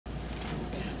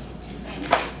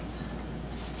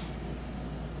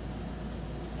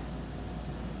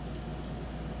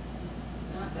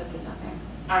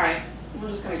All right, we're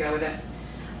just gonna go with it.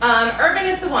 Urban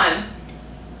is the one.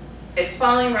 It's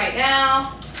falling right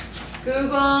now.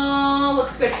 Google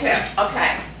looks good too.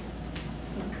 Okay.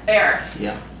 Eric.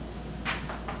 Yeah.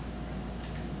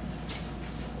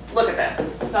 Look at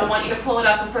this. So I want you to pull it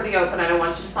up before the open, and I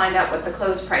want you to find out what the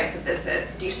close price of this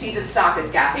is. Do you see the stock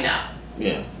is gapping up?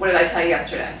 Yeah. What did I tell you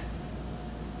yesterday?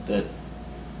 That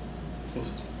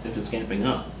if it's gapping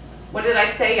up. What did I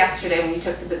say yesterday when you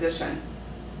took the position?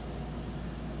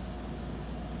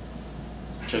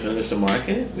 Check it against the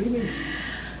market? What do you mean?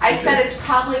 I said it's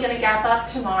probably going to gap up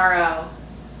tomorrow.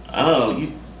 Oh,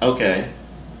 okay.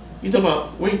 You talking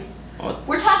about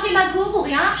We're talking about Google,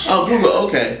 the option. Oh, Google,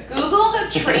 okay. Google, the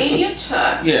trade you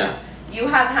took. Yeah. You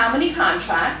have how many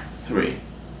contracts? 3.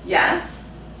 Yes.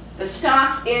 The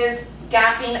stock is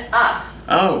gapping up.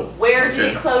 Oh. Where did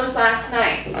it close last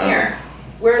night? Here.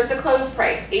 Where's the close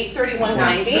price?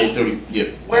 831.90. 830.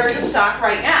 Yep. Where's the stock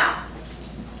right now?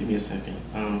 Give me a second.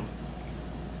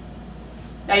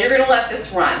 Now you're going to let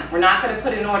this run. We're not going to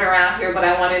put an order out here, but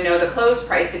I want to know the close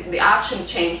price. The option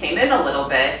chain came in a little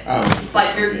bit,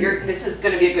 but this is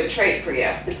going to be a good trade for you.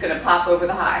 It's going to pop over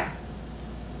the high.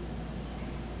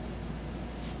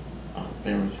 Oh,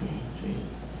 bear with me. Gee.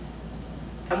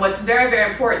 And what's very,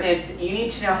 very important is you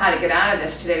need to know how to get out of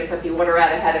this today to put the order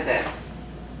out ahead of this,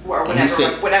 or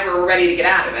whenever we're ready to get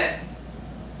out of it.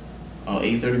 Oh,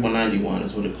 831.91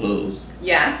 is what it closed.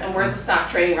 Yes, and where's the stock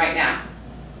trading right now?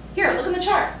 Here, look in the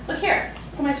chart. Look here.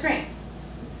 Look at my screen.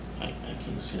 I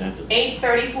can't see that.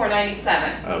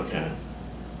 834.97. Okay.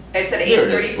 It's at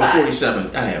 835.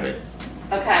 47. I have it.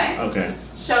 Okay. Okay.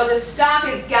 So the stock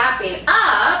is gapping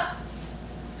up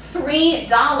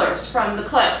 $3 from the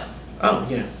close. Oh,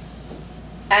 yeah.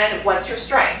 And what's your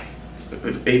strike?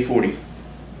 840.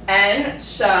 And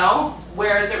so,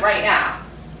 where is it right now?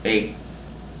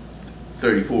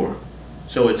 834.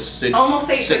 So it's 6. Almost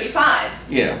 835.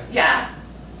 Yeah. Yeah.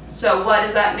 So what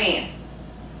does that mean?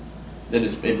 That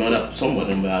is, it went up somewhat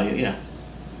in value, yeah.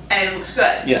 And it looks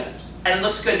good. Yeah. And it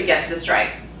looks good to get to the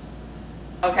strike.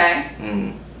 Okay?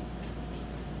 Mm.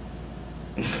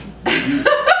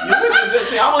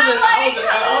 See, I was in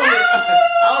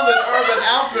Urban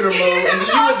Outfitter mode, and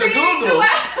you went to Google.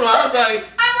 So I was like,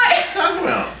 what are you talking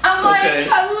about? I'm like,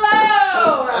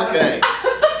 hello. Okay.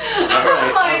 All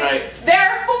right.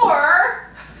 Therefore,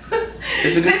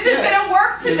 this is going to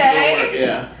work today. It's going to work,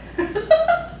 yeah.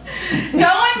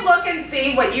 Go and look and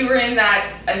see what you were in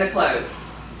the close.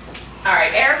 All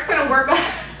right, Eric's going to work on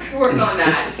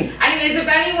that. Anyways, if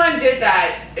anyone did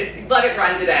that, let it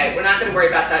run today. We're not going to worry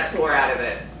about that till we're out of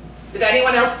it. Did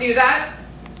anyone else do that?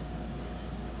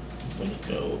 I'm going to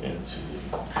go into...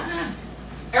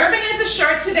 Urban is a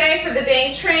short today for the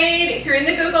day trade. If you're in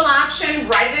the Google option,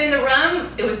 write it in the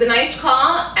room. It was a nice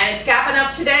call, and it's gapping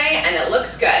up today, and it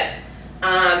looks good.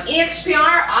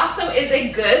 EXPR also is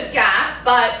a good gap,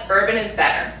 but Urban is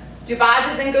better.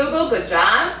 Dubaz is in Google. Good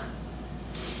job.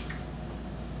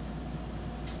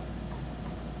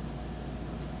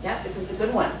 Yep, this is a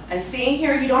good one. And seeing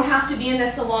here, you don't have to be in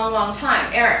this a long, long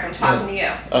time. Eric, I'm talking to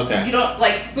you. Okay. You don't,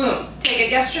 like, boom, take it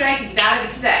yesterday, you get out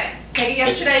of it today. Take it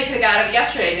yesterday, you could have got out of it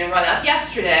yesterday. It didn't run up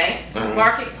yesterday. The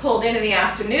market pulled in the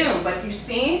afternoon, but do you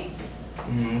see?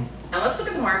 Mm-hmm. Now let's look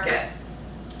at the market.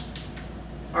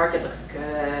 Market looks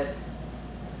good.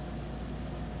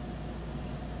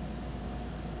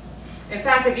 In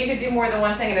fact, if you could do more than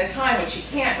one thing at a time, which you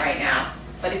can't right now,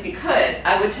 but if you could,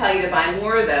 I would tell you to buy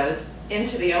more of those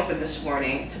into the open this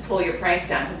morning to pull your price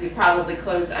down, because you probably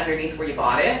closed underneath where you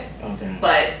bought it. Okay.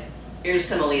 But you're just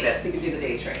going to leave it so you can do the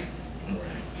day trade. All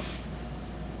right.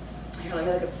 Here, let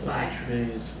me look at the SPY.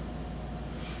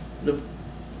 The